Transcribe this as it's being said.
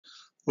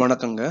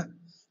வணக்கங்க.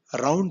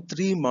 ரவுண்ட்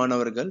 3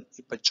 மாணவர்கள்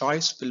இப்ப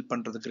சாய்ஸ் ஃபில்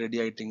பண்றதுக்கு ரெடி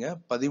ஆயிட்டீங்க.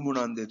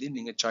 13ஆம் தேதி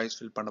நீங்க சாய்ஸ்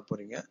ஃபில் பண்ண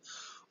போறீங்க.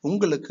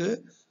 உங்களுக்கு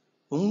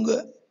உங்க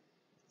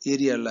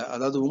ஏரியால,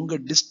 அதாவது உங்க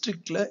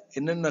டிஸ்ட்ரிக்ட்ல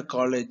என்னென்ன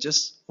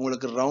காலேஜஸ்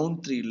உங்களுக்கு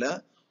ரவுண்ட் 3ல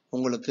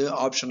உங்களுக்கு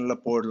ஆப்ஷன்ல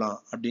போடலாம்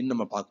அப்படின்னு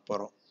நம்ம பார்க்க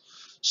போறோம்.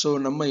 ஸோ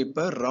நம்ம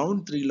இப்ப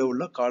ரவுண்ட் 3ல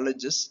உள்ள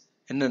காலேஜஸ்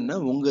என்னென்ன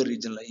உங்க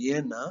ரீஜன்ல.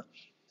 ஏன்னா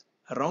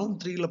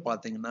ரவுண்ட் 3ல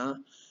பாத்தீங்கன்னா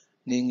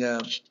நீங்க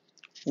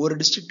ஒரு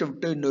டிஸ்ட்ரிக்ட்டை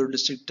விட்டு இன்னொரு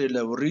டிஸ்ட்ரிக்ட்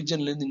இல்லை ஒரு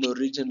ரீஜன்லேருந்து இன்னொரு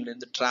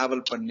ரீஜன்லேருந்து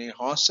ட்ராவல் பண்ணி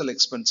ஹாஸ்டல்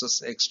எக்ஸ்பென்சஸ்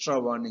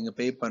எக்ஸ்ட்ராவா நீங்கள்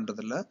பே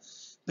பண்ணுறதுல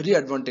பெரிய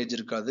அட்வான்டேஜ்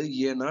இருக்காது.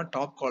 ஏன்னா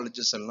டாப்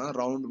காலேஜஸ் எல்லாம்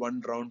ரவுண்ட் 1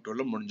 ரவுண்ட்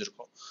 2ல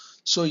முடிஞ்சிருக்கும்.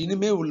 ஸோ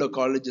இனிமே உள்ள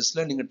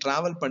காலேஜஸ்ல நீங்கள்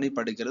ட்ராவல் பண்ணி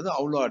படிக்கிறது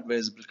அவ்வளோ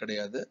அட்வைசபிள்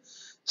கிடையாது.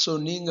 ஸோ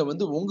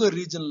நீங்கள் உங்கள்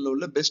ரீஜனில்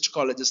உள்ள பெஸ்ட்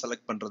காலேஜஸ்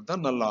செலக்ட் பண்ணுறது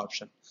தான் நல்ல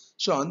ஆப்ஷன்.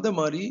 ஸோ அந்த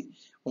மாதிரி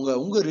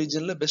உங்கள்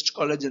ரீஜனில் பெஸ்ட்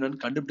காலேஜ்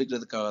என்னன்னு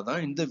கண்டுபிடிக்கிறதுக்காக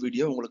தான் இந்த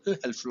வீடியோ உங்களுக்கு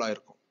ஹெல்ப்ஃபுல்லாக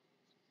இருக்கும்.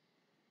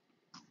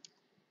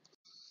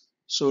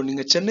 ஸோ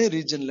நீங்கள் சென்னை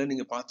ரீஜனில்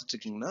நீங்கள் பார்த்துட்டு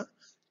இருக்கீங்கன்னா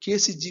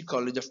கேசிஜி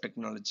காலேஜ் ஆஃப்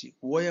டெக்னாலஜி,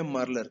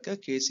 ஓஎம்ஆரில் இருக்க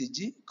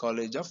கேசிஜி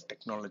காலேஜ் ஆஃப்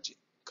டெக்னாலஜி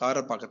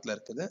காரப்பாக்கத்தில்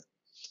இருக்குது.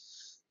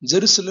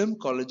 Jerusalem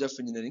college of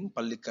engineering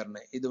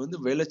Pallikaranai,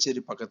 இது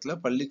வேளச்சேரி பக்கத்தில்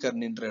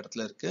பள்ளிக்கரணைன்ற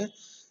இடத்துல இருக்கு.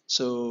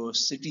 ஸோ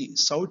சிட்டி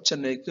சவுத்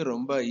சென்னைக்கு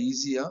ரொம்ப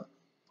ஈஸியாக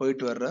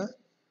போயிட்டு வர்ற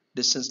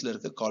டிஸ்டன்ஸில்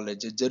இருக்க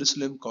college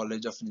Jerusalem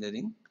college of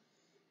engineering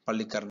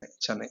Pallikaranai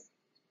Chennai.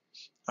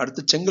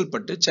 அடுத்து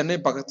செங்கல்பட்டு, சென்னை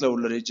பக்கத்தில்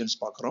உள்ள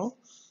ரீஜன்ஸ் பார்க்குறோம்.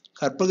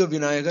 Karpaga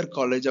Vinayagar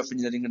college of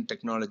engineering and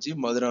technology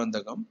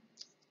Madurantakam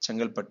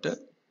Chengalpattu.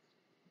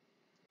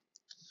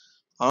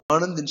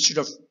 Anand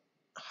institute of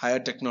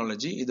higher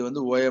technology,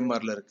 இது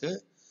ஓஎம்ஆர்ல இருக்கு,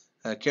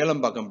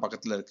 கேளம்பாக்கம்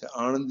பக்கத்துல இருக்கு.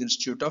 Anand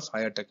institute of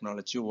higher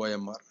technology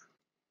OMR.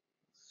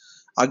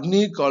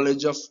 Agni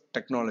college of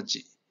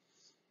technology,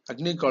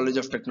 Agni college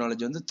of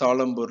technology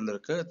தாளம்பூர்ல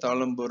இருக்கு.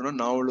 தாளம்பூர்னா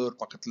நாவலூர்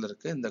பக்கத்துல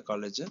இருக்கு இந்த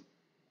college.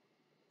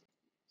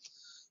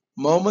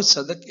 Mohammed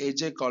Sadak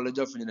AJ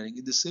college of engineering,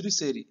 இது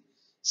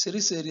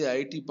சிறுசேரி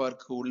ஐடி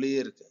பார்க் உள்ளேயே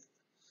இருக்கு.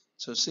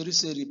 ஸோ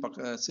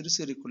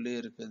சிறுசேரிக்குள்ளேயே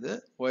இருக்குது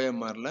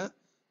ஓஎம்ஆர்ல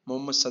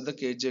Mohammed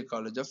Sadak AJ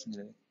college of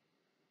engineering.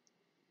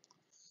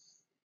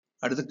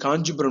 அடுத்து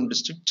காஞ்சிபுரம்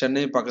டிஸ்ட்ரிக்ட்,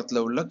 சென்னை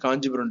பக்கத்தில் உள்ள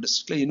காஞ்சிபுரம்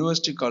டிஸ்ட்ரிக்ட்ல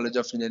university college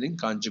of engineering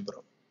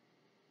Kanchipuram.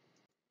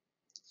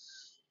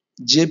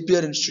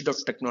 JPR institute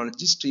of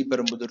technology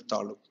Sriperumbudur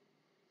taluk.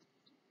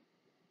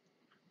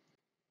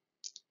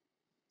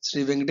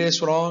 Sri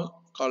Venkateswara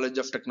college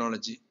of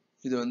technology,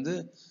 இது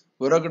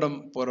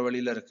உரகடம் போற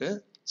வழியில இருக்கு.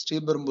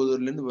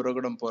 ஸ்ரீபெரும்புதூர்ல இருந்து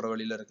உரகடம் போற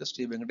வழியில இருக்கு.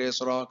 Sri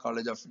Venkateswara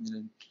college of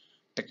engineering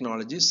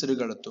technology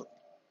Sirukalathur.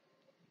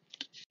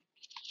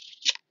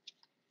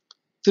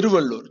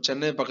 Tiruvallur,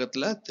 Chennai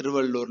பக்கத்துல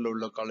திருவள்ளூர்ல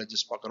உள்ள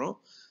காலேஜஸ் பார்க்குறோம்.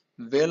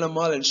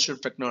 Velammal institute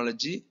of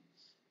technology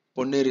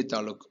Ponneri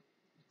taluk.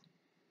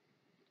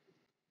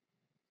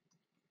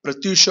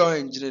 Prathyusha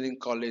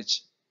engineering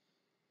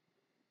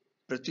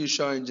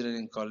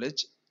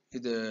college,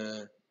 இது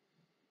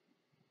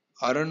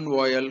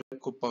அரண்வாயல்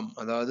குப்பம்,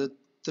 அதாவது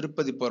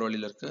திருப்பதி போற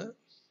வழியில இருக்கு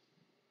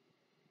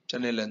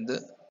சென்னையில இருந்து.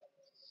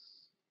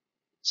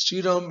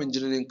 Sriram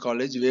engineering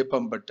college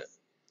Veppampattu,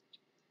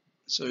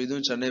 so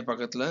இதுவும் சென்னை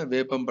பக்கத்துல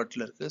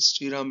வேப்பம்பட்டுல இருக்கு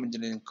ஸ்ரீராம்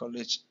இன்ஜினியரிங்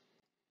காலேஜ்.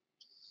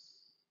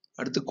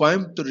 அடுத்து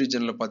கோயம்புத்தூர்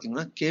ரீஜன்ல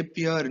பாத்தீங்கன்னா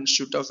KPR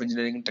institute of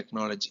engineering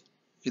technology,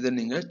 இதை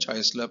நீங்க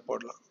சாய்ஸ்ல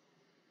போடலாம்.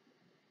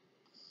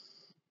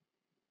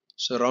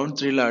 ஸோ ரவுண்ட்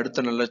 3ல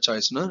அடுத்த நல்ல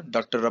சாய்ஸ்னா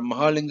doctor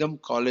Mahalingam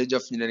college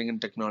of engineering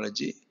and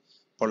technology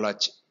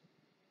Pollachi.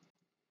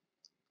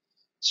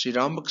 Sri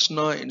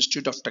Ramakrishna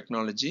institute of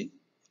technology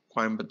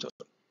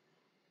Coimbatore,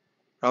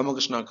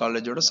 Ramakrishna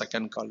காலேஜோட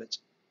second college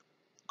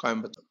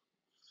Coimbatore.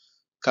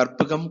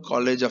 Karpagam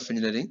college of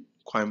engineering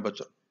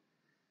Coimbatore.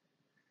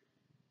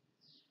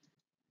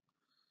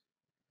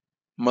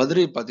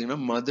 Madurai பார்த்தீங்கன்னா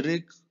மதுரை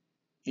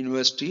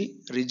யூனிவர்சிட்டி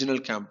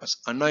ரீஜனல் கேம்பஸ்,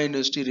 அண்ணா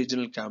யூனிவர்சிட்டி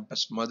ரீஜனல்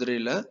கேம்பஸ்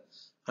மதுரையில்,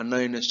 அண்ணா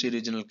யூனிவர்சிட்டி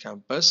ரீஜனல்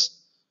கேம்பஸ்,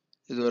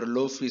 இது ஒரு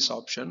லோ ஃபீஸ்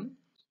ஆப்ஷன்.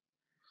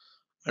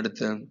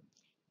 அடுத்து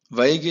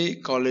வைகை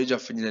காலேஜ்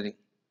ஆஃப் இன்ஜினியரிங்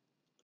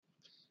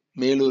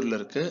மேலூர்ல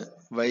இருக்கு,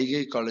 Vaigai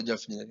college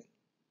of engineering.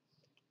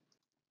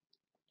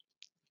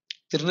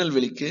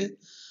 திருநெல்வேலிக்கு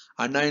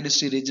அண்ணா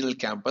university regional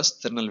campus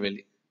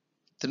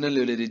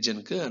Tirunelveli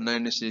ரீஜனுக்கு அண்ணா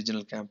university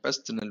regional campus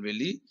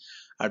Tirunelveli.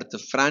 அடுத்து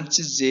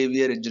Francis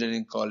Xavier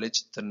engineering college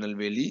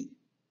Tirunelveli.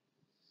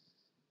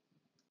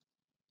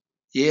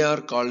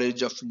 AR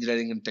college of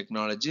engineering and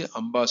technology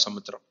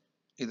Ambasamudram,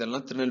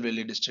 இதெல்லாம்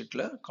திருநெல்வேலி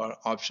டிஸ்ட்ரிக்ட்ல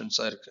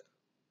ஆப்ஷன்ஸா இருக்கு.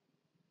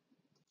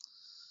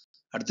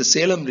 அடுத்து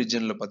சேலம்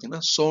ரீஜன்ல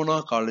பாத்தீங்கன்னா Sona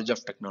college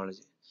of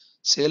technology.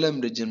 Salem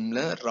ரீஜன்ல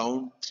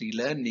round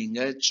 3ல நீங்க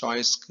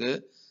சாய்ஸ்க்கு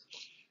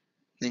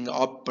நீங்க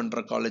ஆப்ட்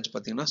பண்ற காலேஜ்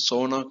பாத்தீங்கன்னா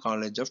சோனா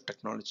காலேஜ் ஆஃப்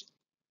டெக்னாலஜி.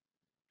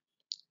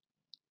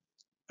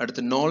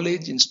 அடுத்து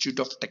knowledge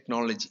institute of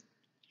technology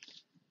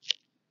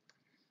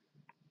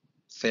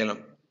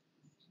Salem.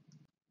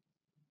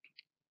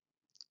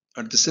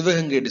 அடுத்து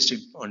சிவகங்கை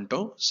டிஸ்ட்ரிக்ட்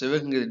வந்துட்டோம்.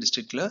 சிவகங்கை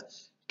டிஸ்ட்ரிக்ட்ல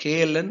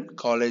KLN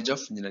college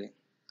of engineering,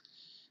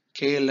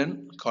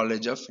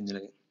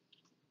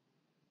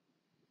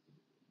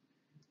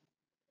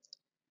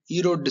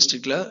 Erode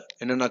டிஸ்ட்ரிக்ட்ல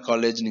என்னென்ன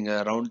காலேஜ் நீங்க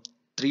ரவுண்ட்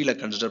 3ல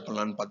கன்சிடர்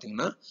பண்ணலாம்னு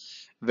பாத்தீங்கன்னா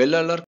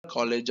Vellalar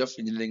College of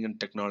Engineering and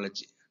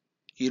Technology,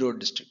 Erode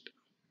District.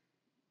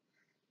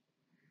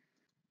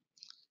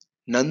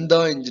 Nanda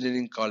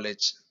Engineering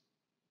College,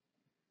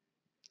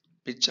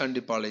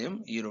 Pichandipalayam,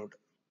 Erode.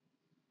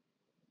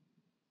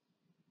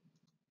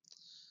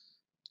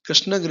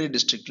 Krishnagiri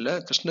டிஸ்ட்ரிக்ட்ல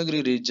கிருஷ்ணகிரி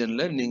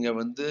ரீஜன்ல நீங்க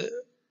வந்து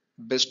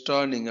பெஸ்டா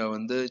நீங்க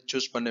வந்து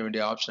சூஸ் பண்ண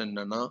வேண்டிய ஆப்ஷன்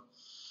என்னன்னா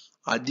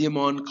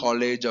அதியமான்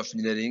காலேஜ் ஆஃப்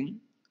இன்ஜினியரிங்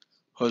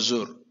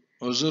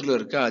ஹொசூர்ல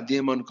இருக்க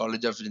Athiyaman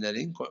college of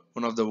engineering,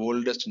 one of the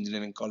oldest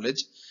engineering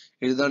college.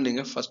 இதுதான்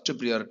நீங்க ஃபர்ஸ்ட்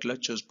ப்ரியாரிட்டில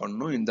சூஸ்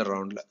பண்ணணும் இந்த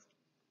ரவுண்ட்ல.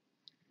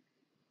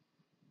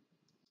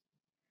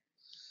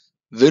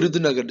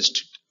 விருதுநகர்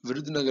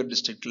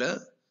டிஸ்ட்ரிக்ட்ல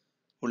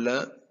உள்ள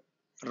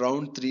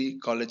ரவுண்ட் 3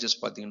 காலேஜஸ்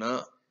பாத்தீங்கன்னா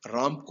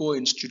Ramco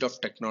institute of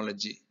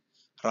technology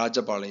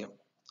Rajapalayam,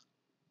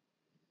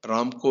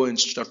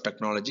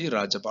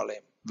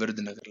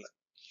 விருதுநகர்ல.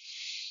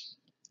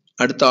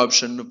 அடுத்த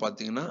ஆப்ஷன்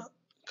பாத்தீங்கன்னா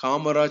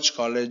Kamaraj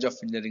college of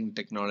engineering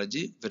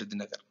technology,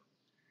 Virudhunagar.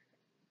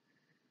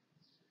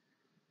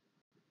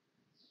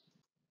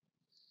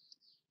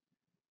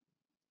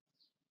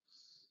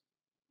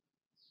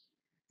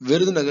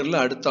 விருதுநகர்ல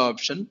அடுத்த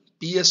option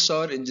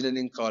PSR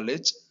engineering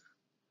college,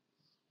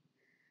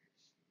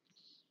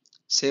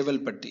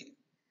 Sevalpatti.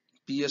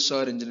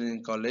 PSR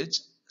engineering college,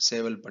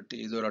 Sevalpatti.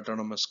 இது ஒரு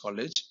அட்டானமஸ்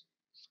காலேஜ்.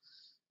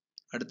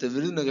 அடுத்து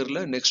விருதுநகர்ல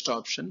next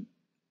option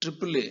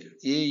AAA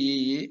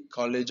AAA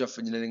college of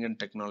engineering and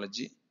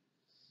technology,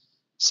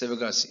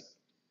 Sivakasi.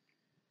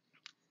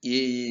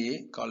 AAA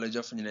college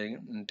of engineering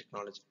and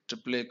technology,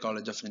 AAA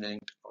college of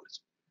engineering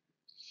technology.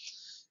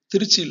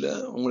 திருச்சியில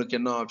உங்களுக்கு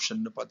என்ன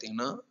option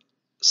பாத்தீங்கன்னா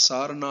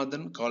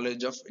Saranathan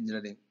college of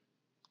engineering,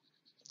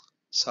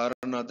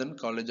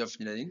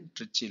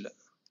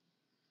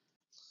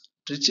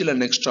 திருச்சியில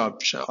next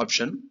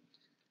option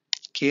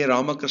K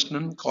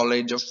Ramakrishnan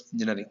college of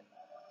engineering.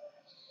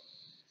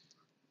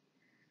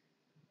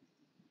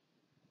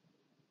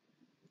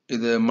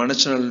 இது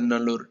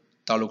மணச்சநல்லூர்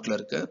தாலுக்ல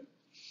இருக்கு.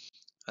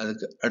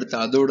 அதுக்கு அடுத்து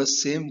அதோட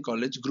same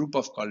college, group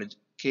of college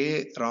K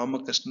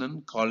Ramakrishnan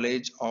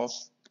college of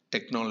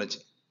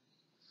technology.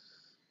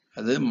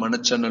 அது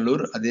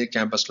மணச்சநல்லூர் அதே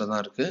கேம்பஸ்ல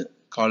தான் இருக்கு,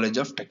 காலேஜ்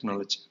ஆஃப்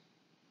டெக்னாலஜி.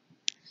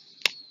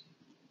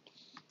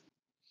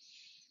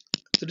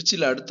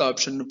 திருச்சியில அடுத்த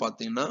ஆப்ஷன்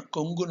பாத்தீங்கன்னா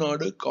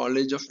Kongunadu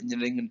college of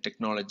engineering and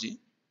technology,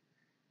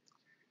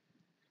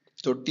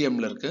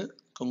 தொட்டியம்ல இருக்கு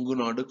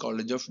Kongunadu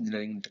college of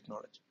engineering and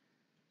technology.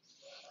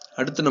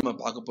 அடுத்து நம்ம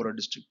பார்க்க போற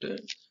டிஸ்ட்ரிக்ட்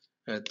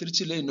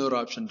திருச்சியில இன்னொரு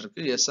ஆப்ஷன்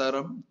இருக்கு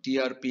SRM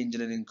TRP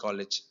engineering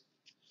college,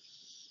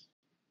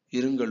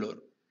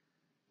 Irungalur,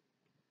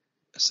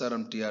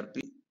 SRM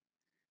TRP.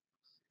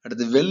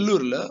 அடுத்து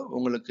வெள்ளூர்ல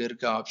உங்களுக்கு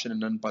இருக்க ஆப்ஷன்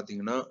என்னன்னு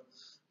பாத்தீங்கன்னா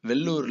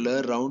வெள்ளூர்ல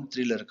ரவுண்ட்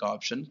 3ல இருக்க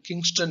ஆப்ஷன்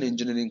கிங்ஸ்டன்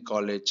இன்ஜினியரிங்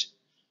காலேஜ்,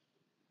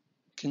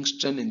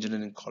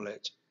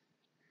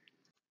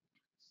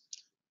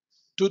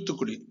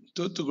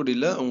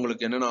 தூத்துக்குடியில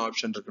உங்களுக்கு என்னென்ன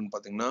ஆப்ஷன் இருக்குன்னு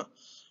பாத்தீங்கன்னா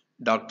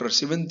doctor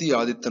Sivanthi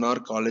Adithanar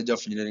college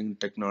of engineering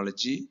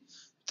technology,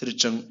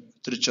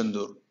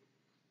 Tiruchendur.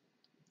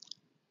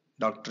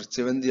 Doctor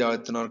Sivanthi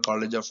Adithanar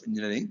college of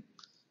engineering,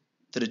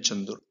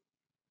 Tiruchendur.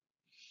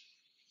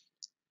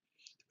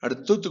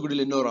 அடுத்து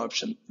தூத்துக்குடியில் இன்னொரு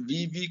option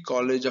V V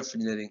college of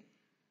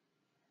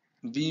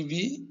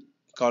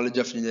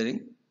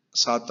engineering,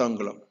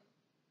 Sathankulam.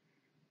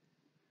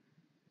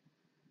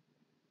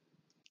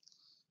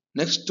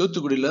 Next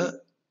தூத்துக்குடியில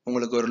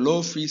உங்களுக்கு ஒரு லோ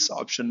ஃபீஸ்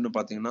ஆப்ஷன்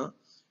பாத்தீங்கன்னா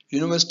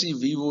university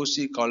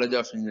VOC college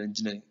of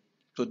engineering,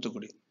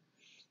 Thoothukudi.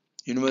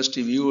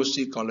 University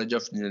VOC college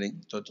of engineering,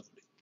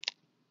 Thoothukudi.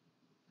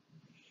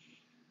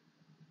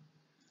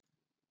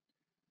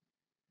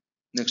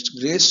 Next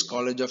grace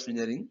college of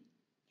engineering,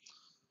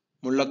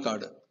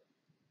 Mullakkadu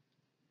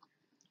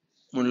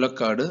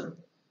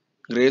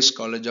grace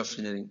college of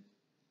engineering.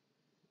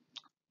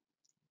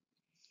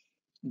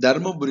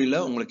 தர்மபுரியில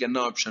உங்களுக்கு என்ன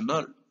ஆப்ஷன்னா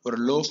ஒரு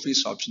லோ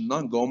ஃபீஸ் ஆப்ஷன்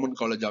தான் government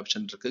college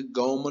option இருக்கு,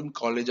 government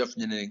college of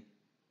engineering,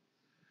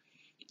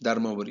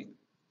 Dharmapuri.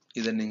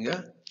 இதை நீங்க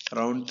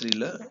round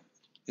 3ல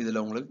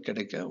இதுல உங்களுக்கு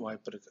கிடைக்க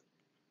வாய்ப்பு இருக்கு.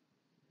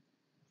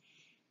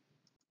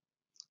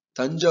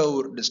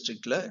 தஞ்சாவூர்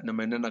டிஸ்ட்ரிக்ட்ல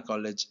நம்ம என்னென்ன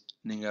காலேஜ்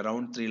நீங்க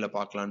ரவுண்ட் 3ல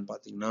பார்க்கலாம்னு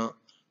பாத்தீங்கன்னா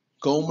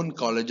government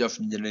college of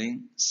engineering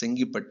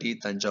Sengipatti,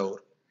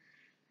 Thanjavur,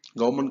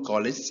 government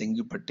college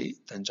Sengipatti,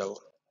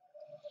 Thanjavur.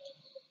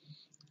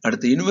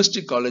 அடுத்து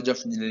யூனிவர்சிட்டி காலேஜ்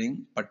ஆஃப் இன்ஜினியரிங்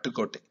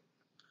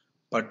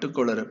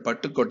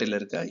பட்டுக்கோட்டையில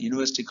இருக்க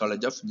university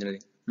college of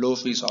engineering, low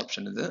fees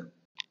option இது.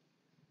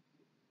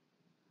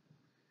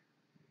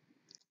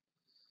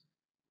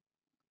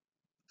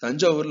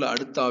 தஞ்சாவூர்ல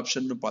அடுத்த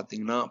ஆப்ஷன்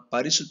பாத்தீங்கன்னா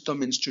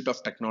பரிசுத்தம் institute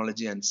of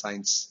technology and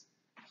science,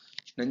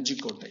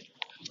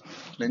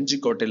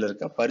 நெஞ்சிக்கோட்டையில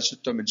இருக்க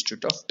பரிசுத்தம்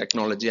institute of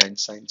technology and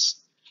science.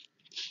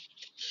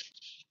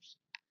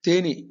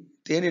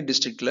 Theni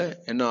டிஸ்ட்ரிக்ட்ல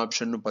என்ன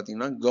ஆப்ஷன்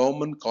பாத்தீங்கன்னா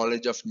government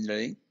college of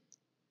engineering,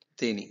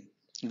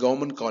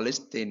 government college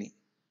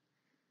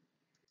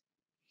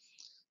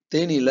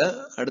தேனியில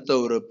அடுத்த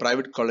ஒரு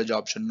பிரைவேட் காலேஜ்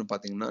ஆப்ஷன்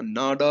பாத்தீங்கன்னா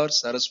Nadar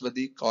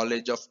Saraswati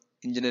college of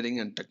engineering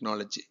and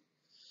technology,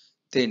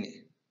 Theni.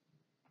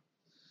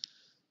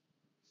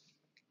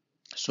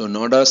 So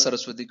Noda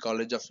Saraswati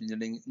College of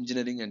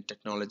Engineering and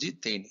Technology,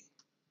 Theni.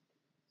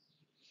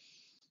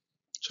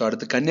 So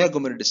அடுத்து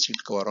கன்னியாகுமரி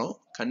டிஸ்ட்ரிக்ட்க்கு வரோம்.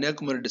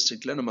 கன்னியாகுமரி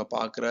டிஸ்ட்ரிக்ட்ல நம்ம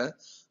பார்க்குற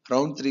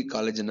ரவுண்ட் 3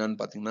 காலேஜ் என்னன்னு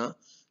பார்த்தீங்கன்னா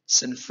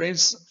send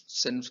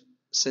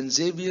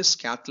Xavier's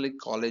Catholic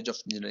college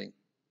of engineering.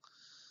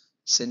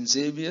 Send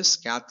Xavier's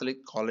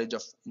Catholic college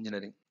of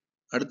engineering.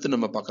 அடுத்து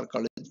நம்ம பார்க்குற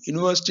college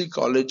university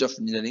college of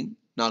engineering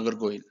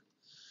Nagercoil.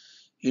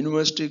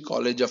 University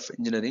college of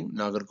engineering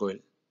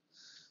Nagercoil.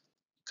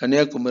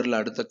 கன்னியாகுமரியில்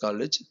அடுத்த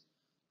college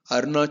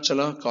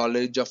Arunachala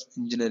college of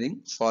engineering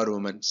for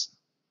women's.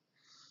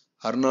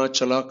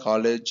 Arunachala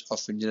college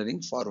of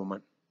engineering for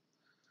woman.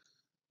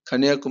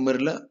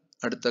 கன்னியாகுமரியில்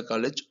அடுத்த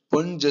college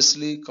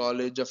Ponjesly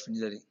college of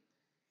engineering.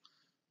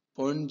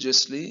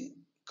 Ponjesly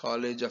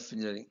college of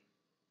engineering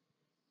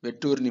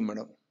வெட்டூர்னி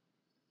மடம்.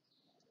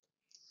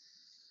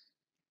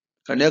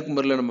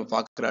 கன்னியாகுமரியில் நம்ம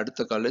பார்க்குற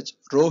அடுத்த college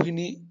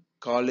Rohini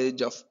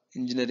college of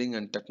engineering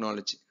and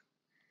technology.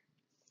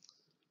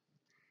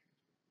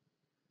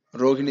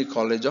 Rohini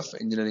college of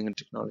engineering and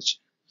technology.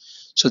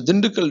 So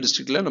Dindigul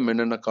டிஸ்ட்ரிக்ட்ல நம்ம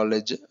என்னென்ன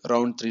காலேஜ்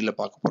ரவுண்ட் 3ல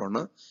பார்க்க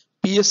போறோம்னா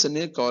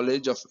PSNA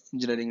college of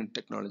engineering and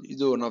technology.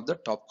 இது one of the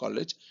top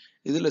college.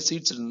 இதுல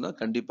சீட்ஸ் இருந்தா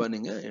கண்டிப்பா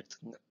நீங்க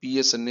எடுத்துக்கோங்க.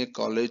 PSNA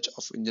college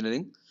of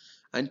engineering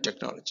and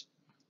technology.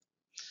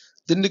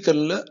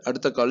 திண்டுக்கல்ல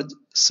அடுத்த college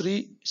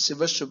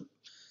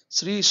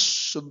Sri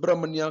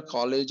சுப்பிரமணியா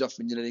college of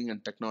engineering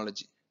and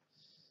technology.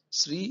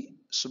 Sri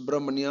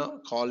சுப்பிரமணியா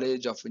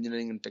college of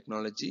engineering and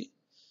technology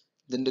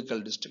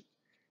Dindigul district.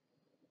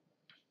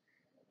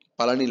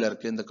 பழனியில்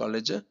இருக்கு இந்த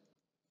காலேஜ்.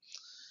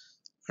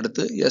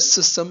 அடுத்து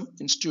SSM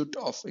institute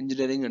of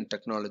engineering and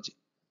technology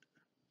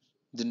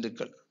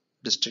Dindigul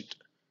district.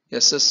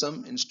 SSM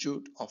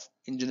institute of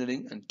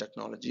engineering and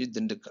technology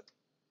Dindigul.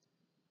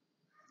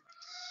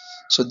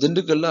 So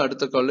திண்டுக்கல்ல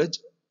அடுத்த college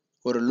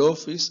ஒரு low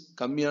fees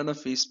கம்மியான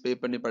ஃபீஸ் பே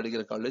பண்ணி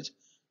படிக்கிற college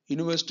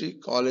university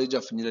college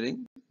of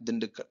engineering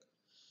Dindigul.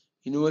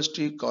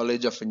 University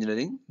college of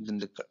engineering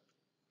Dindigul.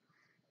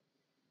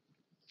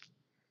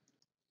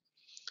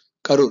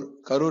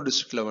 Karur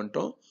டிஸ்ட்ரிக்ட்ல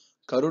வந்துட்டோம்.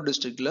 கரூர்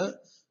டிஸ்ட்ரிக்ட்ல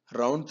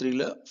ரவுண்ட்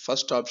 3ல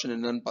ஃபர்ஸ்ட் ஆப்ஷன்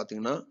என்னன்னு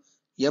பார்த்தீங்கன்னா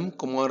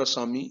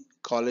Kumaraswamy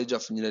college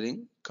of engineering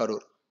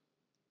Karur.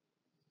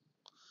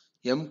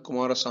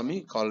 Kumaraswamy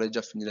college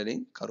of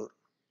engineering Karur.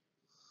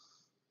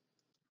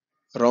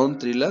 Round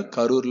 3ல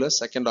கரூர்ல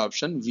second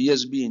option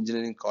VSB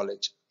engineering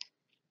college.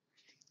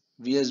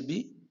 VSB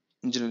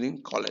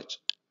engineering college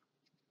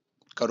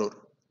Karur.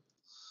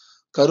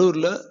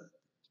 கரூர்ல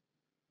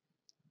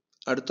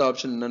அடுத்த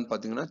ஆப்ஷன் என்னன்னு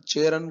பார்த்தீங்கன்னா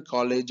Cheran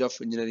college of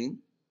engineering.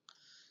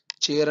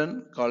 Cheran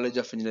college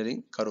of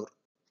engineering Karur.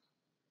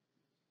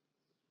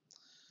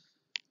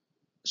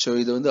 So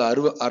இது வந்து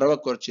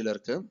அரவக்குறிச்சியில்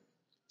இருக்கு.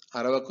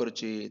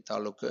 Aravakurichi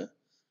taluk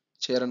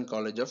Cheran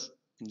college of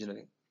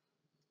engineering.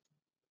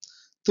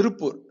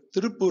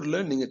 திருப்பூர்ல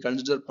நீங்க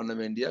கன்சிடர் பண்ண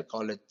வேண்டிய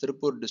காலேஜ்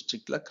திருப்பூர்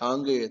டிஸ்ட்ரிக்ட்ல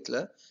காங்கேயத்துல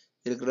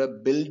இருக்கிற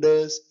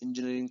filters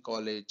engineering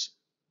college.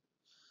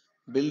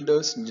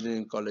 Filters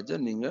engineering காலேஜை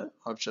நீங்க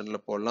ஆப்ஷன்ல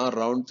போடலாம்.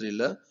 ரவுண்ட்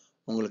 3ல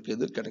உங்களுக்கு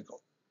இது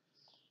கிடைக்கும்.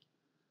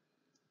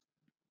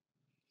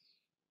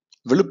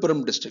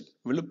 விழுப்புரம்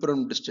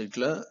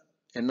டிஸ்ட்ரிக்ட்ல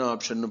என்ன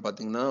ஆப்ஷன்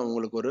பார்த்தீங்கன்னா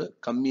உங்களுக்கு ஒரு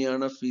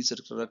கம்மியான ஃபீஸ்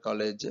இருக்கிற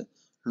college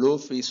low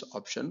fees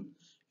option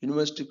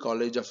university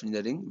college of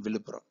engineering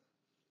Villupuram.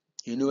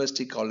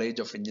 University college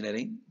of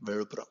engineering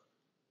Villupuram.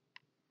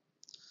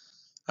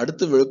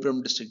 அடுத்து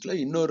விழுப்புரம் டிஸ்ட்ரிக்ட்ல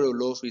இன்னொரு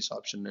லோ ஃபீஸ்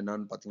ஆப்ஷன்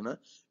என்னன்னு பார்த்தீங்கன்னா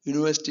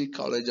university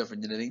college of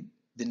engineering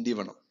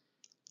Tindivanam.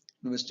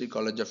 University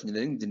college of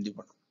engineering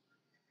Tindivanam.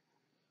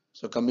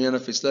 So கம்மியான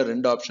ஃபீஸ்ல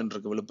 2 ஆப்ஷன்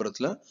இருக்கு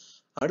விழுப்புரத்துல.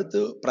 அடுத்து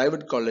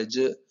பிரைவேட் காலேஜ்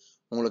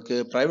உங்களுக்கு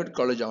பிரைவேட்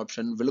காலேஜ்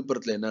ஆப்ஷன்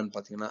விழுப்புரத்துல என்னன்னு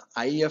பார்த்தீங்கன்னா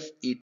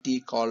IFET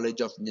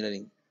college of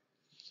engineering.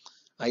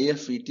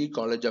 IFET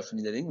college of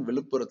engineering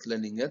விழுப்புரத்துல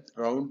நீங்க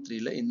ரவுண்ட்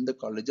 3ல இந்த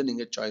காலேஜை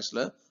நீங்க சாய்ஸ்ல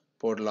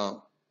போடலாம்.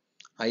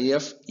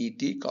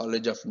 IFET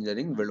college of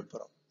engineering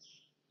Villupuram.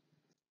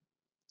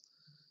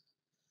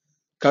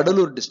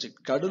 Cuddalore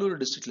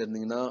டிஸ்ட்ரிக்ட்ல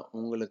இருந்தீங்கன்னா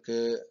உங்களுக்கு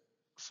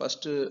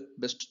ஃபர்ஸ்ட்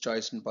பெஸ்ட்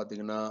சாய்ஸ்ன்னு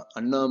பார்த்தீங்கன்னா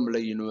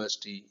அண்ணாமலை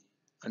யூனிவர்சிட்டி.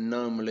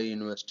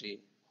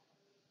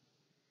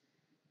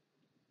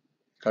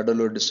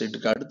 கடலூர்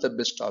டிஸ்ட்ரிக்ட்டுக்கு அடுத்த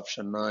best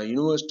ஆப்ஷன்னா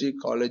university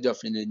college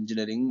of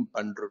engineering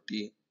Panruti.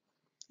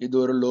 இது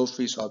ஒரு low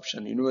fees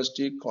option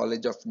university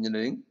college of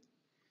engineering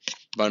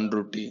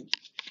Panruti.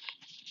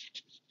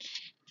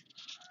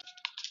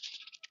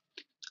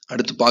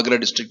 அடுத்து பார்க்குற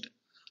டிஸ்ட்ரிக்ட்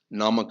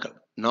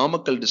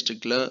நாமக்கல்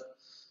டிஸ்ட்ரிக்ட்ல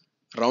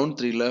ரவுண்ட்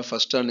 3ல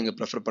ஃபர்ஸ்டா நீங்க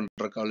ப்ரிஃபர்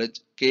பண்ற college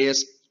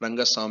KS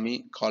Rangasamy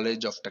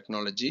college of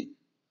technology.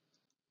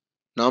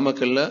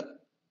 நாமக்கல்ல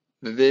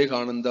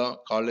Vivekananda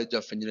college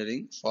of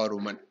engineering for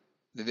woman.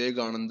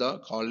 Vivekananda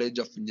college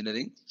of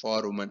engineering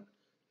for woman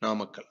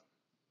Namakkal.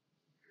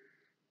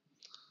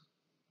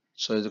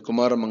 So இது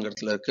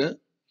குமாரமங்கலத்தில் இருக்கு.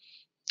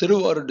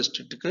 திருவாரூர்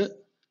டிஸ்ட்ரிக்ட்டுக்கு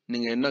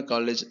நீங்க என்ன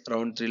காலேஜ்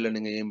ரவுண்ட் 3ல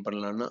நீங்க எய்ம்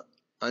பண்ணலாம்னா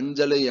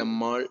அஞ்சலை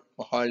அம்மாள்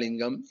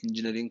மகாலிங்கம்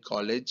இன்ஜினியரிங்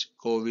காலேஜ்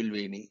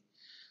கோவில்வேணி.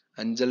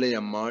 அஞ்சலை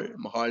அம்மாள்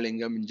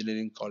மகாலிங்கம்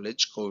இன்ஜினியரிங்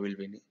காலேஜ்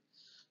கோவில்வேணி.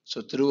 ஸோ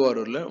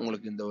திருவாரூர்ல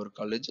உங்களுக்கு இந்த ஒரு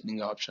காலேஜ்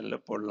நீங்க ஆப்ஷன்ல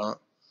போடலாம்.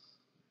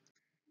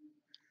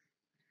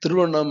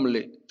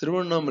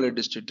 திருவண்ணாமலை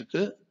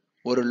டிஸ்ட்ரிக்ட்டுக்கு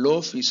ஒரு low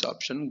fees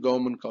option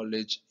government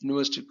college,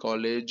 university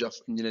college of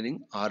engineering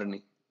Arani.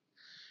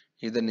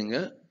 இதை நீங்க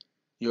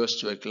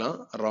யோசிச்சு வைக்கலாம்.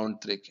 Round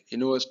 3க்கு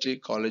university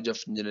college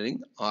of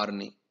engineering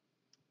Arani.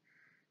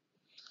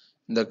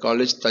 இந்த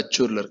காலேஜ்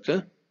தச்சூர்ல இருக்கு.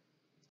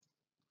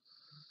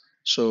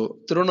 ஸோ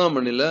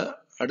திருவண்ணாமலையில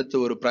அடுத்து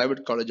ஒரு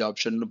பிரைவேட் காலேஜ்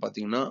ஆப்ஷன்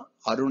பார்த்தீங்கன்னா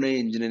அருணை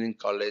இன்ஜினியரிங்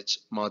காலேஜ்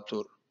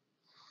மாத்தூர்.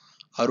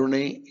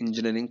 அருணை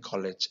engineering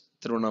college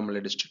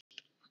Tiruvannamalai district.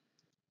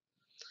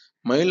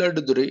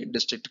 Mayiladuthurai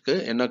டிஸ்ட்ரிக்ட்டுக்கு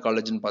என்ன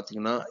காலேஜ்னு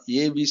பார்த்தீங்கன்னா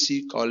AVC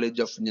college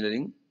of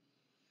engineering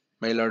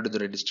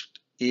Mayiladuthurai district.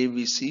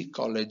 AVC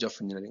college of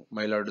engineering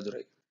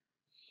Mayiladuthurai.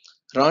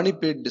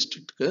 Ranipet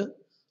டிஸ்ட்ரிக்ட்டுக்கு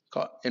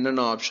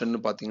என்னென்ன ஆப்ஷன்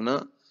பார்த்தீங்கன்னா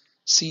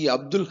C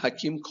Abdul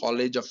Hakeem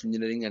college of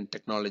engineering and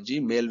technology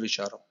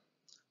மேல்விசாரம்.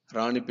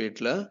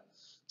 ராணிப்பேட்ல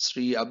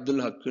Sri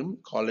Abdul Hakeem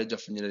college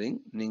of engineering.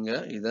 நீங்க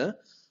இதை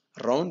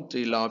ரவுண்ட்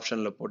 3ல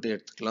ஆப்ஷன்ல போட்டு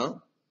எடுத்துக்கலாம்.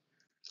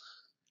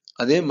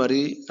 அதே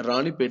மாதிரி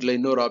ராணிப்பேட்ல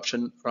இன்னொரு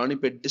ஆப்ஷன்,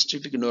 ராணிப்பேட்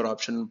டிஸ்ட்ரிக்ட்டுக்கு இன்னொரு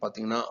ஆப்ஷன்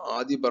பார்த்தீங்கன்னா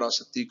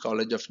Adiparasakthi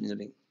college of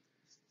engineering.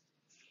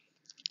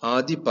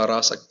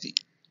 Adiparasakthi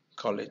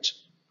college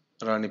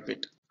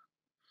Ranipet.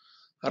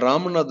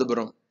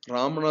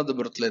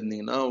 ராமநாதபுரத்துல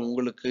இருந்தீங்கன்னா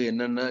உங்களுக்கு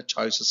என்னென்ன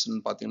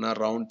சாய்ஸஸ்ன்னு பார்த்தீங்கன்னா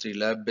round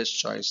 3ல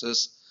best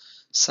choices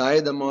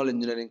சையதமால்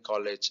engineering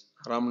college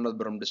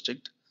Ramanathapuram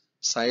district.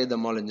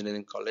 சையதமால்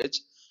engineering college.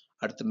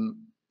 அடுத்து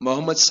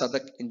Mohammed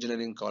Sadak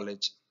engineering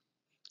college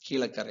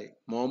Kilakarai.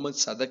 Mohammed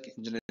Sadak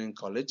engineering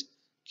college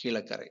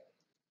Kilakarai.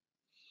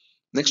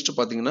 Next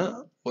பார்த்தீங்கன்னா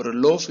ஒரு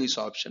low fees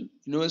option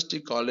university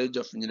college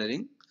of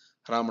engineering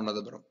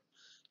Ramanathapuram.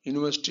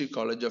 University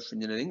college of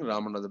engineering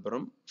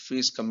Ramanathapuram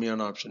fees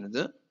கம்மியான ஆப்ஷன்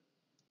இது.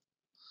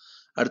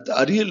 அடுத்து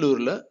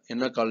அரியலூர்ல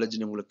என்ன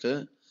காலேஜ்னு உங்களுக்கு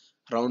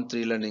ரவுண்ட்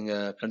 3ல நீங்க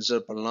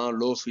கன்சிடர் பண்ணலாம்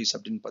லோ ஃபீஸ்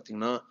அப்படின்னு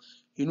பார்த்தீங்கன்னா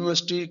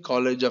university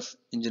college of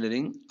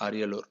engineering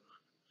Ariyalur.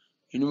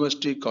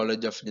 University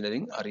college of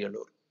engineering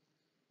Ariyalur.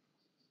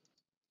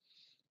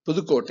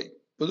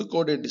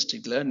 Pudukkottai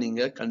டிஸ்ட்ரிக்ட்ல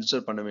நீங்க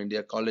கன்சிடர் பண்ண வேண்டிய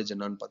காலேஜ்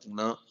என்னன்னு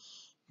பார்த்தீங்கன்னா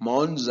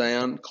mount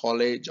Zayan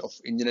college of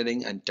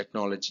engineering and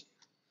technology.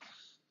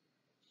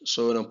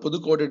 So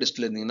Pudukkottai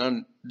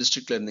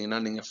டிஸ்ட்ரிக்ட்ல இருந்தீங்கன்னா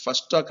நீங்க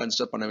ஃபர்ஸ்டா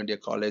கன்சிடர் பண்ண வேண்டிய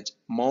college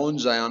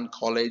mount Zayan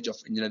college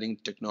of engineering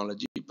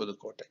technology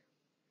Pudukkottai.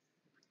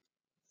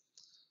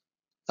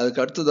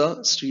 அதுக்கு அடுத்ததா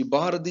Sri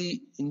Bharathi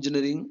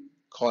engineering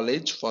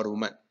college for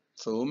woman.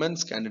 So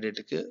women's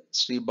கேண்டிடேட்டுக்கு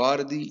Sri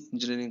Bharathi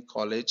engineering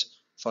college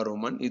for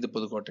woman, இது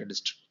புதுக்கோட்டை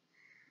டிஸ்ட்ரிக்ட்.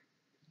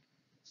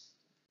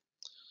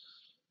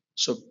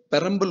 ஸோ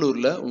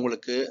பெரம்பலூர்ல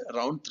உங்களுக்கு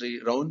ரவுண்ட்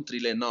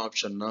 3ல என்ன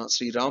ஆப்ஷன்னா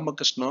Sri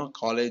Ramakrishna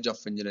college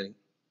of engineering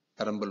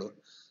Perambalur.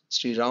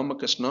 Sri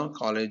Ramakrishna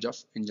college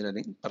of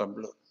engineering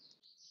Perambalur.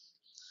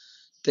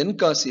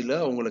 தென்காசியில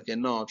உங்களுக்கு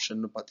என்ன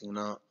ஆப்ஷன்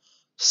பார்த்தீங்கன்னா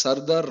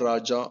சர்தார்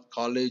ராஜா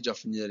college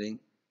of engineering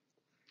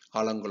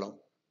Alangulam.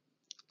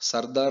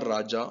 Sardar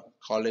Raja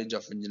college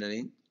of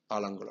engineering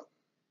Alangulam.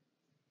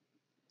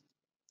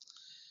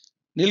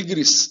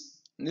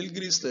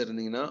 நீல்கிரிஸ்ல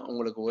இருந்தீங்கன்னா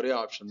உங்களுக்கு ஒரே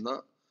ஆப்ஷன்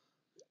தான்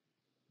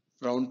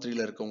ரவுண்ட்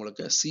 3ல இருக்கு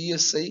உங்களுக்கு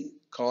சிஎஸ்ஐ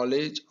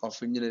காலேஜ் ஆஃப்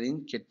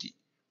இன்ஜினியரிங் கெட்டி.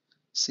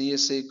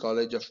 சிஎஸ்ஐ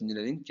காலேஜ் ஆஃப்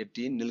இன்ஜினியரிங்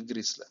கெட்டி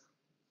நீல்கிரிஸ்ல.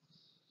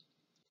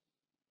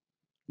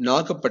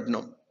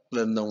 நாகப்பட்டினம்ல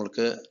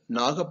இருந்தவங்களுக்கு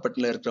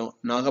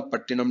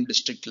நாகப்பட்டினம்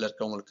டிஸ்ட்ரிக்ட்ல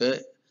இருக்கவங்களுக்கு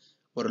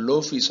ஒரு லோ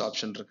ஃபீஸ்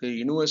ஆப்ஷன் இருக்கு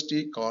university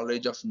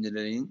college of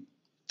engineering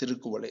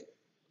Thirukkuvalai.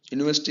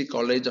 University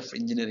college of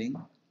engineering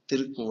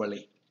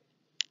Thirukkuvalai.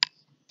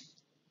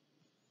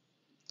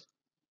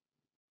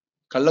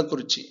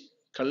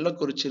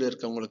 கள்ளக்குறிச்சியில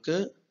இருக்கவங்களுக்கு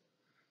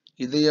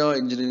Idhaya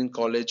engineering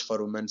college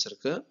for women's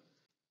இருக்கு.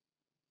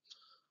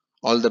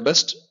 All the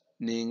best.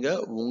 நீங்க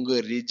உங்க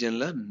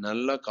ரீஜன்ல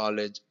நல்ல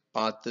காலேஜ்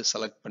பார்த்து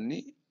செலக்ட் பண்ணி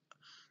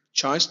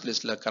சாய்ஸ்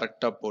லிஸ்ட்ல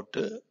கரெக்டா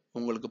போட்டு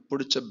உங்களுக்கு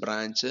பிடிச்ச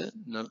பிரான்ச்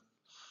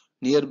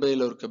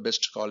நியர்பைல இருக்க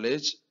பெஸ்ட்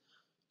காலேஜ்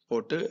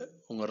போட்டு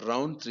உங்க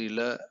ரவுண்ட்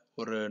 3ல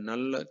ஒரு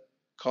நல்ல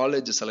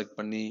காலேஜ் செலக்ட்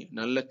பண்ணி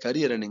நல்ல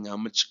கரியரை நீங்க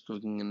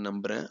அமைச்சுக்குவீங்கன்னு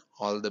நம்புறேன்.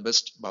 All the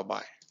best.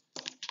 பாய்.